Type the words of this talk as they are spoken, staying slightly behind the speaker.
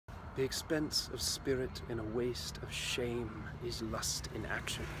The expense of spirit in a waste of shame is lust in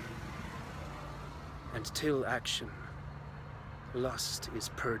action. And till action, lust is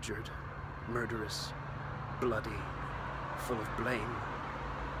perjured, murderous, bloody, full of blame,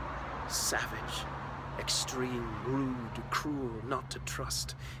 savage, extreme, rude, cruel, not to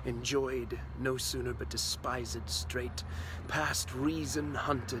trust, enjoyed, no sooner but despised straight, past reason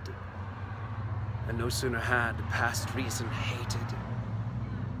hunted, and no sooner had past reason hated,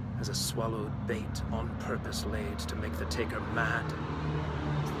 as a swallowed bait on purpose laid to make the taker mad.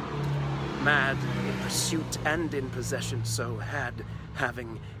 Mad in pursuit and in possession, so had,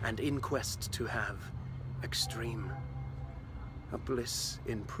 having, and in quest to have, extreme. A bliss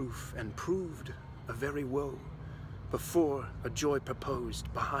in proof and proved a very woe, before a joy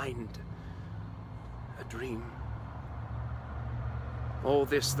proposed, behind a dream. All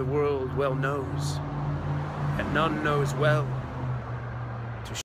this the world well knows, and none knows well